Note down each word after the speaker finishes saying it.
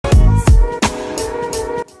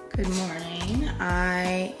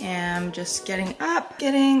I am just getting up,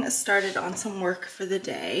 getting started on some work for the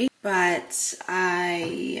day. But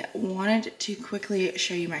I wanted to quickly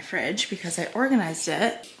show you my fridge because I organized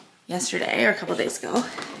it yesterday or a couple days ago.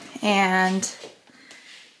 And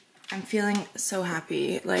I'm feeling so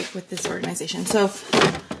happy like with this organization. So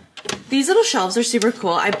these little shelves are super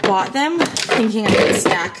cool. I bought them thinking I could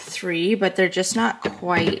stack 3, but they're just not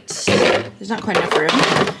quite, there's not quite enough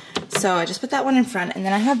room. So I just put that one in front, and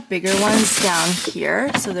then I have bigger ones down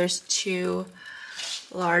here. So there's 2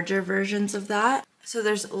 larger versions of that. So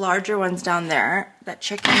there's larger ones down there. That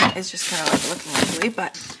chicken is just kind of like looking ugly,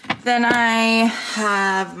 but then I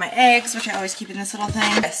have my eggs, which I always keep in this little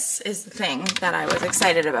thing. This is the thing that I was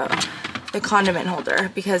excited about. The condiment holder,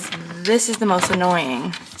 because this is the most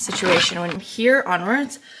annoying situation. When here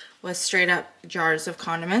onwards was straight up jars of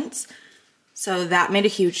condiments, so that made a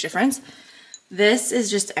huge difference. This is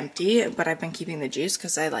just empty, but I've been keeping the juice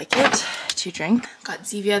because I like it to drink. Got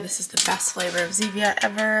Zevia. This is the best flavor of Zevia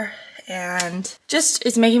ever, and just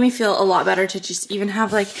it's making me feel a lot better to just even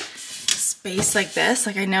have like space like this.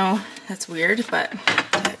 Like I know that's weird, but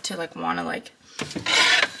to like want to like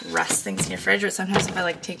rest things in your fridge. But sometimes if I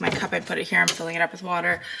like take my cup and put it here, I'm filling it up with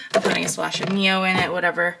water, I'm putting a splash of Neo in it,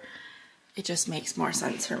 whatever, it just makes more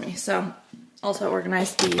sense for me. So also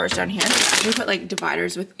organized the drawers down here. I actually put like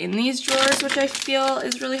dividers within these drawers, which I feel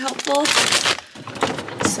is really helpful.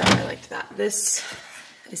 So I liked that. This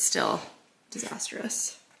is still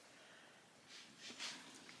disastrous.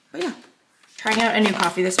 But yeah, trying out a new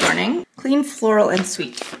coffee this morning. Clean, floral, and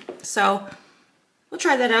sweet. So we'll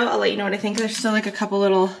try that out. I'll let you know what I think. There's still like a couple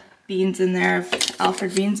little beans in there of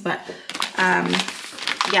Alfred beans, but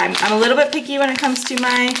yeah, I'm a little bit picky when it comes to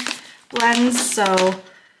my blends, so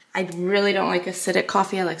I really don't like acidic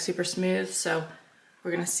coffee. I like super smooth, so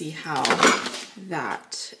we're gonna see how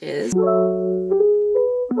that is.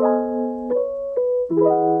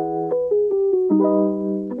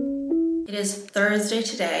 It is Thursday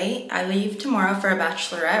today. I leave tomorrow for a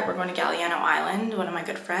bachelorette. We're going to Galiano Island, one of my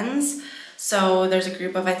good friends. So there's a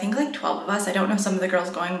group of, I think like 12 of us. I don't know some of the girls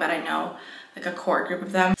going, but I know like a core group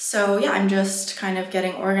of them. So yeah, I'm just kind of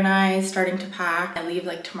getting organized, starting to pack. I leave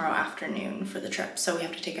like tomorrow afternoon for the trip. So we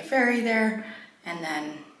have to take a ferry there and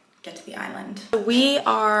then get to the island. We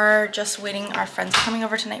are just waiting. Our friends are coming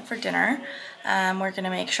over tonight for dinner. We're gonna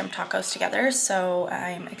make shrimp tacos together. So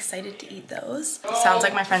I'm excited to eat those. Sounds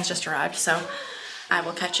like my friends just arrived. So I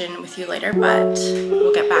will catch in with you later, but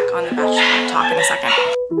we'll get back on the bachelor talk in a second.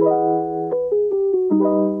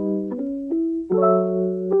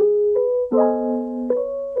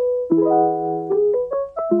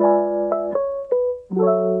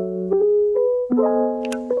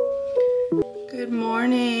 Good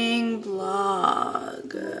morning,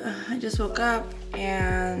 vlog. I just woke up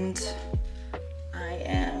and I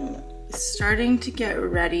am starting to get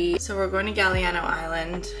ready. So we're going to Galiano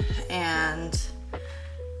Island and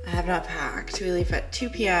I have not packed. We leave at 2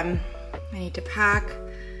 p.m. I need to pack.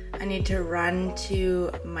 I need to run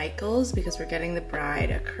to Michael's because we're getting the bride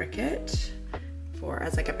a cricket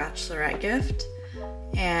as like a bachelorette gift.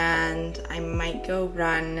 And I might go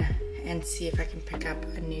run and see if I can pick up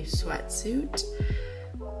a new sweatsuit.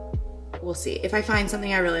 We'll see. If I find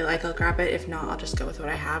something I really like, I'll grab it. If not, I'll just go with what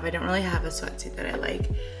I have. I don't really have a sweatsuit that I like,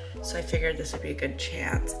 so I figured this would be a good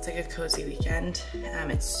chance. It's like a cozy weekend.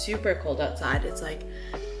 It's super cold outside. It's like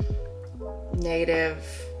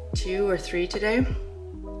 -2 or 3 today.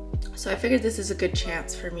 So I figured this is a good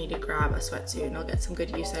chance for me to grab a sweatsuit and I'll get some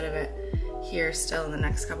good use out of it here still in the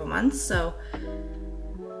next couple months. So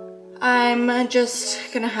I'm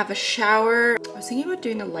just gonna have a shower. I was thinking about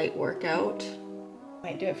doing a light workout. I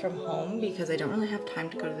might do it from home because I don't really have time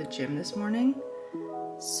to go to the gym this morning.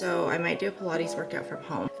 So I might do a Pilates workout from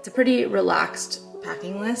home. It's a pretty relaxed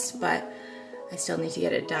packing list, but I still need to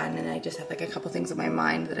get it done, and I just have like a couple things on my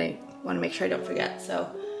mind that I want to make sure I don't forget. So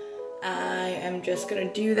I am just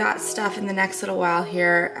gonna do that stuff in the next little while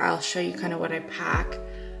here. I'll show you kind of what I pack,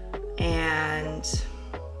 and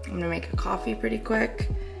I'm gonna make a coffee pretty quick,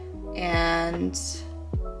 and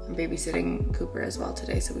I'm babysitting Cooper as well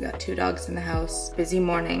today. So we got 2 dogs in the house. Busy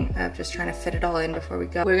morning of just trying to fit it all in before we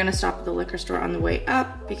go. We're gonna stop at the liquor store on the way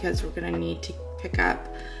up because we're gonna need to pick up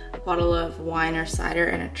a bottle of wine or cider,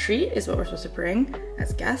 and a treat is what we're supposed to bring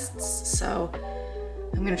as guests. So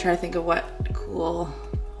I'm gonna try to think of what cool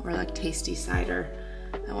or like tasty cider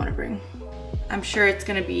I wanna bring. I'm sure it's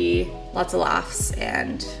gonna be lots of laughs,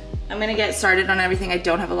 and I'm gonna get started on everything. I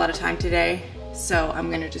don't have a lot of time today, so I'm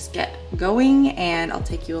gonna just get going and I'll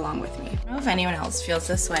take you along with me. I don't know if anyone else feels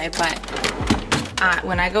this way, but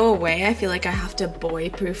when I go away, I feel like I have to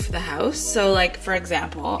boy-proof the house. So like, for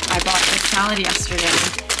example, I bought this salad yesterday.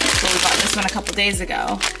 So we bought this one a couple days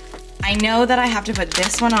ago. I know that I have to put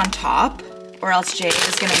this one on top or else Jay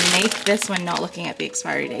is gonna make this one not looking at the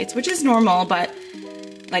expiry dates, which is normal, but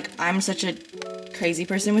like I'm such a crazy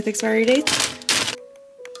person with expiry dates.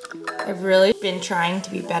 I've really been trying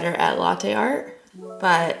to be better at latte art,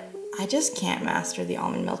 but I just can't master the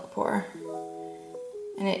almond milk pour.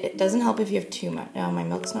 And it doesn't help if you have too much. Oh, my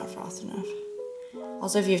milk's not frothed enough.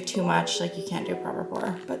 Also, if you have too much, like you can't do a proper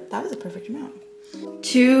pour, but that was a perfect amount.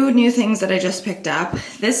 2 new things that I just picked up.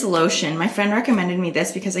 This lotion, my friend recommended me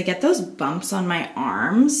this because I get those bumps on my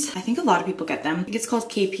arms. I think a lot of people get them. I think it's called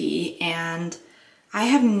KP, and I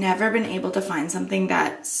have never been able to find something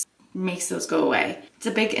that makes those go away. It's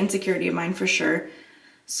a big insecurity of mine for sure.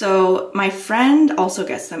 So my friend also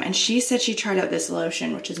gets them, and she said she tried out this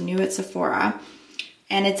lotion, which is new at Sephora.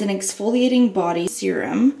 And it's an exfoliating body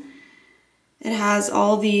serum. It has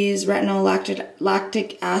all these retinol,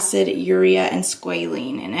 lactic acid, urea, and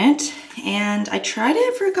squalene in it. And I tried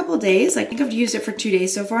it for a couple of days. I think I've used it for 2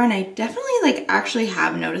 days so far, and I definitely like actually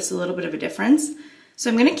have noticed a little bit of a difference. So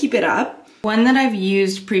I'm gonna keep it up. One that I've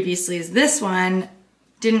used previously is this one.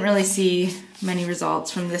 Didn't really see many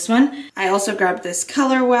results from this one. I also grabbed this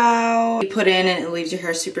Color Wow. You put in and it leaves your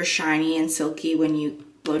hair super shiny and silky when you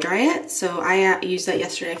blow dry it. So I used that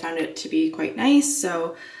yesterday. I found it to be quite nice,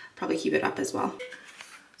 so probably keep it up as well.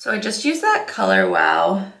 So I just used that Color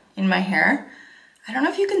Wow in my hair. I don't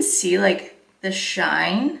know if you can see like the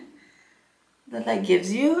shine that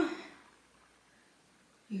gives you.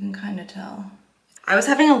 You can kind of tell. I was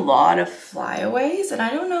having a lot of flyaways, and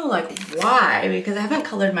I don't know like why, because I haven't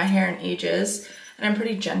colored my hair in ages and I'm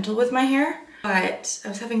pretty gentle with my hair, but I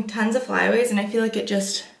was having tons of flyaways and I feel like it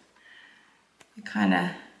kind of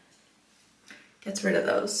gets rid of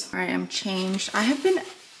those. All right, I'm changed. I have been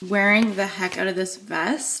wearing the heck out of this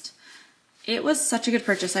vest. It was such a good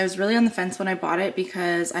purchase. I was really on the fence when I bought it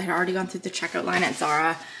because I had already gone through the checkout line at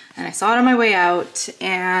Zara and I saw it on my way out,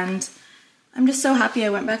 and I'm just so happy I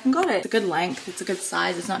went back and got it. It's a good length, it's a good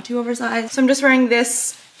size, it's not too oversized. So I'm just wearing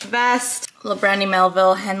this vest, little Brandy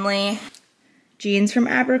Melville Henley, jeans from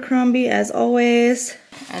Abercrombie as always,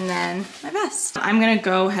 and then my vest. I'm gonna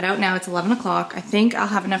go head out now. It's 11 o'clock. I think I'll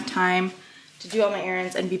have enough time to do all my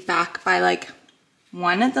errands and be back by like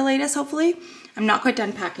 1 at the latest, hopefully. I'm not quite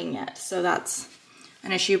done packing yet, so that's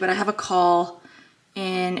an issue, but I have a call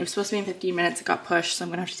and it was supposed to be in 15 minutes. It got pushed, so I'm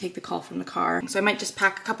gonna have to take the call from the car. So I might just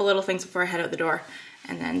pack a couple little things before I head out the door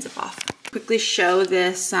and then zip off. Quickly show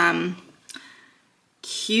this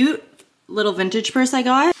cute little vintage purse I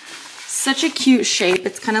got. Such a cute shape.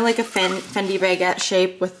 It's kind of like a Fendi baguette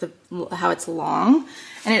shape with how it's long,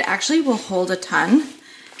 and it actually will hold a ton.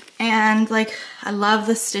 And like, I love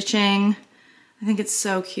the stitching. I think it's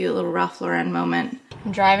so cute, little Ralph Lauren moment.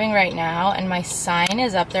 I'm driving right now and my sign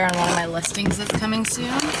is up there on one of my listings that's coming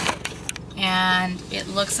soon. And it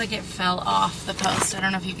looks like it fell off the post. I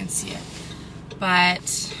don't know if you can see it,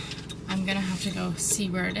 but I'm gonna have to go see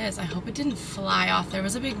where it is. I hope it didn't fly off. There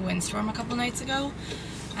was a big windstorm a couple nights ago,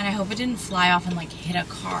 and I hope it didn't fly off and like hit a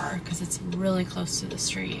car because it's really close to the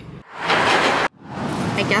street.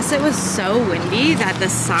 I guess it was so windy that the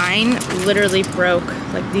sign literally broke.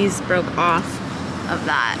 Like these broke off of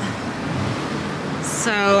that.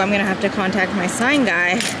 So I'm gonna have to contact my sign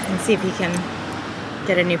guy and see if he can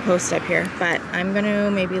get a new post up here. But I'm gonna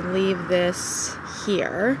maybe leave this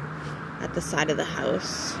here at the side of the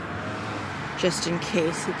house just in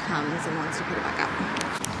case he comes and wants to put it back up.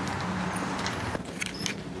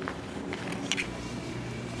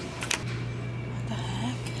 What the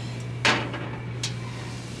heck?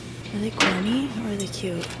 Are they corny or are they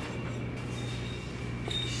cute?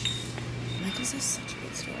 Michael's is such a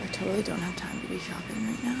big store. I totally don't have time to be shopping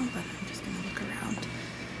right now, but I'm just gonna look around.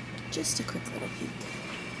 Just a quick little peek.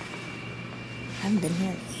 I haven't been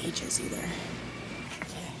here in ages either.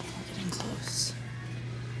 Okay, we're getting close.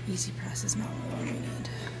 Easy press is not what we need.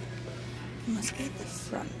 It must be at the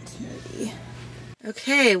front, maybe.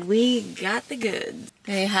 Okay, we got the goods.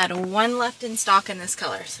 They had one left in stock in this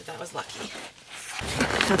color, so that was lucky.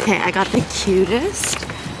 Okay, I got the cutest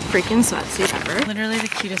freaking sweatsuit ever. Literally the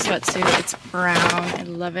cutest sweatsuit. It's brown. I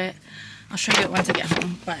love it. I'll show you it once I get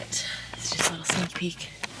home, but it's just a little sneak peek.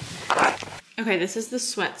 Okay, this is the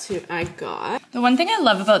sweatsuit I got. The one thing I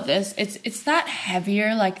love about this, it's that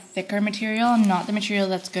heavier, like thicker material, and not the material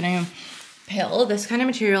that's gonna pill. This kind of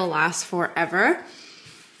material lasts forever.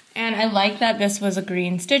 And I like that this was a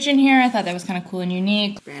green stitch in here. I thought that was kind of cool and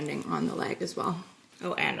unique. Branding on the leg as well.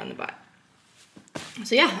 Oh, and on the butt.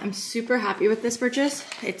 So yeah, I'm super happy with this purchase.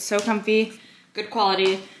 It's so comfy, good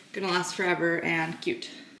quality, Gonna last forever and cute.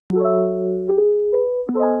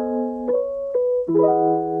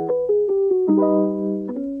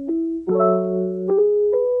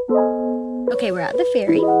 Okay, we're at the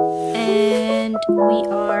ferry and we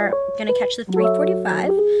are gonna catch the 3:45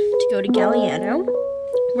 to go to Galiano.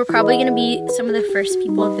 We're probably gonna be some of the first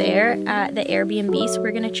people there at the Airbnb, so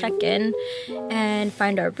we're gonna check in and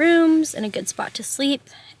find our rooms and a good spot to sleep.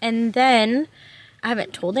 And then, I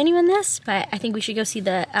haven't told anyone this, but I think we should go see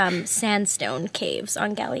the sandstone caves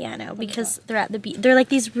on Galiano because they're at the beach. They're like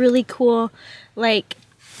these really cool, like,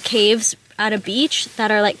 caves at a beach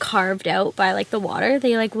that are like carved out by like the water.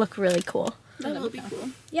 They like look really cool. That would be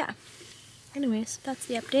cool. Yeah. Anyways, that's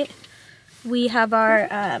the update. We have our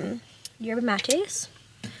yerba mates.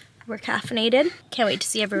 We're caffeinated. Can't wait to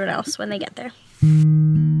see everyone else when they get there.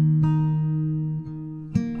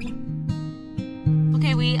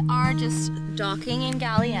 Okay, we are just docking in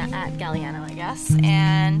Galiano, I guess,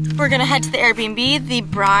 and we're gonna head to the Airbnb. The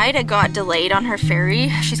bride got delayed on her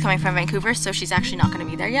ferry. She's coming from Vancouver, so she's actually not gonna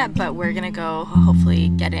be there yet, but we're gonna go hopefully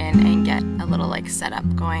get in and get a little like setup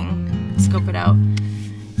going, scope it out,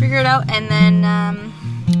 figure it out, and then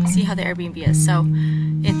see how the Airbnb is. So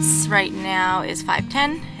it's right now is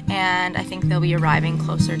 5:10, and I think they'll be arriving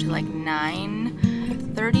closer to like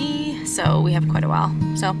 9:30, so we have quite a while.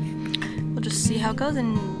 So we'll just see how it goes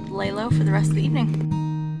and lay low for the rest of the evening.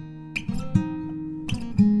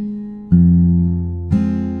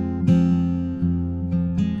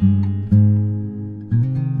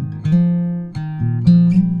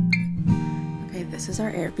 Okay, this is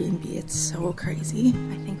our Airbnb. It's so crazy.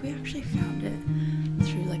 I think we actually found it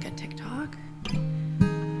through like a TikTok.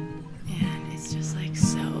 And it's just like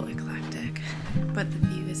so eclectic. But the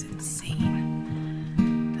view is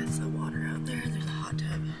insane. That's the water out there. There's a hot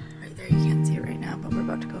tub right there. You can't see it right now, but we're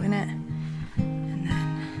about to go in it. And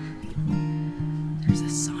then there's a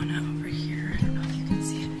sauna over here. I don't know if you can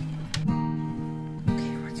see it.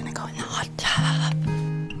 Okay, we're gonna go in the hot tub.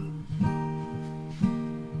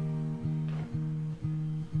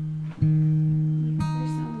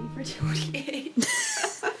 There's so many fertility aids.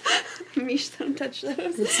 Mish, don't touch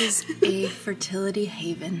those. This is a fertility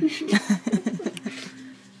haven.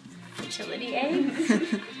 Fertility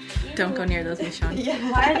eggs? Don't go near those, Michonne.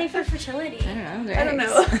 Yeah. Why are they for fertility? I don't know. I don't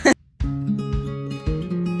know.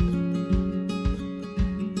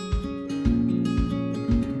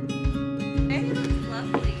 It looks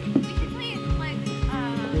lovely. We can play like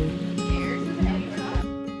chairs with an outside.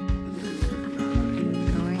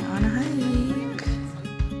 Going on a hike.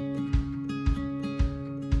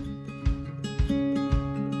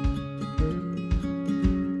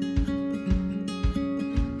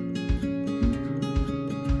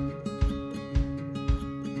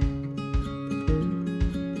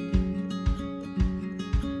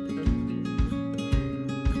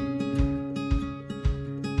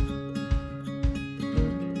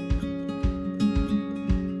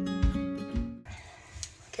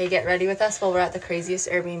 Okay, get ready with us while we're at the craziest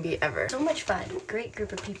Airbnb ever. So much fun. Great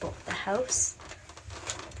group of people. The house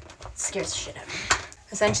scares the shit out of me.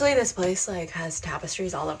 Essentially, this place like has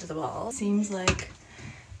tapestries all over the wall. Seems like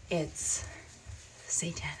it's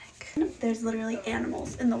satanic. There's literally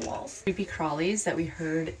animals in the walls. Creepy crawlies that we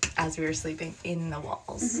heard as we were sleeping in the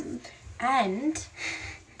walls. Mm-hmm. And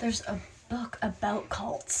there's a book about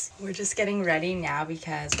cults. We're just getting ready now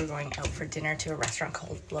because we're going out for dinner to a restaurant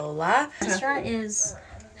called Lola. The restaurant is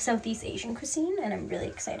Southeast Asian cuisine, and I'm really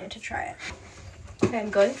excited to try it. Okay, I'm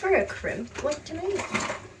going for a crimp one tonight.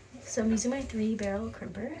 So I'm using my 3-barrel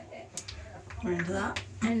crimper. We're into that.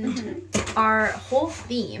 And our whole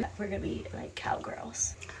theme, we're gonna be like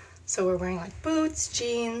cowgirls. So we're wearing like boots,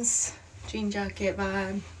 jeans, jean jacket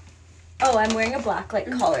vibe. Oh, I'm wearing a black like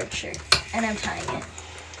collared shirt, and I'm tying it.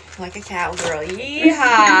 Like a cowgirl,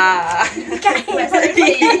 yeehaw!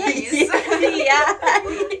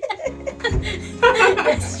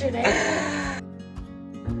 Yesterday.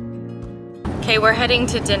 Okay, we're heading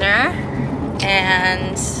to dinner,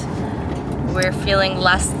 and we're feeling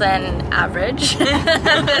less than average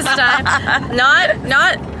this time.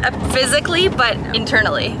 Not physically, but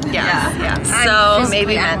internally. Yeah. So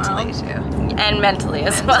maybe mentally too. And mentally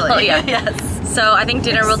as well. Yeah. Yes. So I think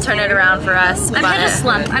dinner will turn it around for us. I've had a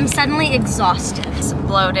slump. I'm suddenly exhausted.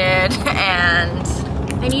 Bloated, and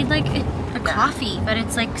I need like a coffee, but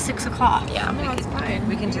it's like 6 o'clock. Yeah, no, it's fine.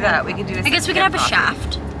 We can do that. We can do. I guess we could have a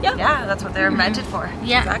shaft. Yeah, that's what they're meant for.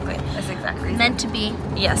 Yeah, exactly. That's exactly meant to be.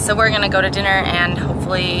 Yes, so we're gonna go to dinner and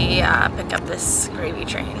hopefully pick up this gravy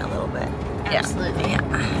train a little bit. Absolutely.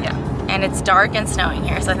 Yeah. And it's dark and snowing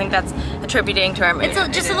here, so I think that's attributing to our mood. It's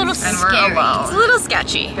just a little scary. And we're alone. It's a little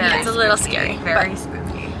sketchy. Very It's a little spooky. scary. Very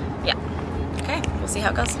spooky. Yeah. Okay. We'll see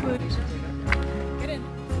how it goes. Get in.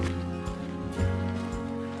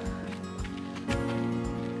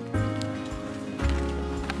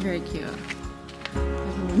 Very cute.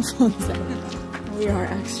 Everyone's phones out. We are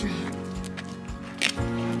extra.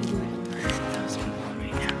 Those people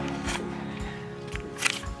right now.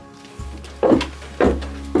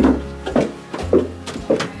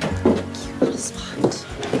 Cute little spot.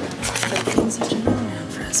 Everything's such a around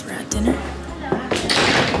for us. We're at dinner.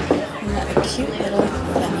 We're at a cute little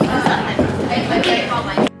venue.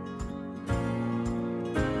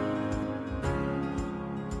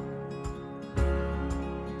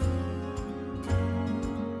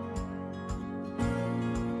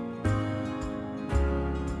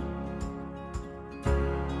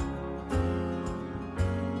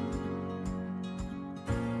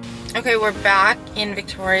 Okay, we're back in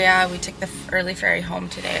Victoria. We took the early ferry home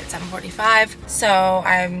today at 7:45. So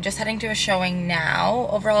I'm just heading to a showing now.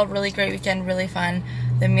 Overall, really great weekend, really fun.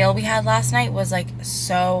 The meal we had last night was like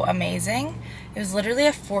so amazing. It was literally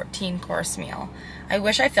a 14-course meal. I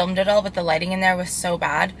wish I filmed it all, but the lighting in there was so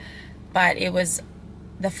bad. But it was,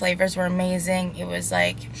 the flavors were amazing. It was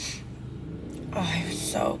like, oh, it was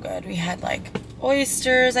so good. We had like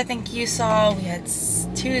oysters, I think you saw. We had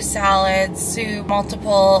 2 salads, soup,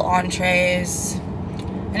 multiple entrees,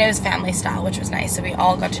 and it was family style, which was nice. So we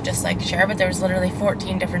all got to just like share, but there was literally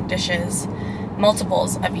 14 different dishes,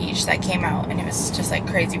 multiples of each that came out, and it was just like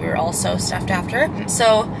crazy. We were all so stuffed after.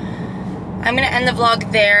 So I'm gonna end the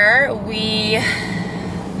vlog there. We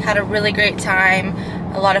had a really great time,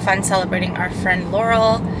 a lot of fun celebrating our friend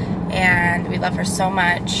Laurel, and we love her so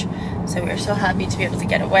much. So we were so happy to be able to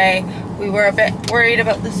get away. We were a bit worried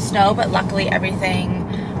about the snow, but luckily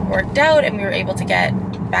everything worked out and we were able to get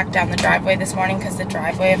back down the driveway this morning because the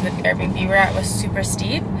driveway of the Airbnb we're at was super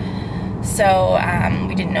steep. So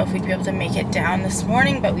we didn't know if we'd be able to make it down this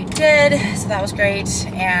morning, but we did. So that was great.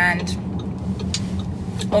 And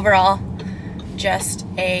overall, just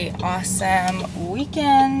a awesome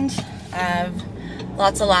weekend of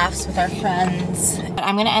lots of laughs with our friends. But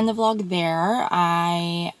I'm gonna end the vlog there.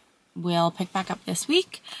 I will pick back up this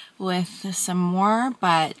week with some more,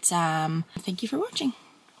 but thank you for watching.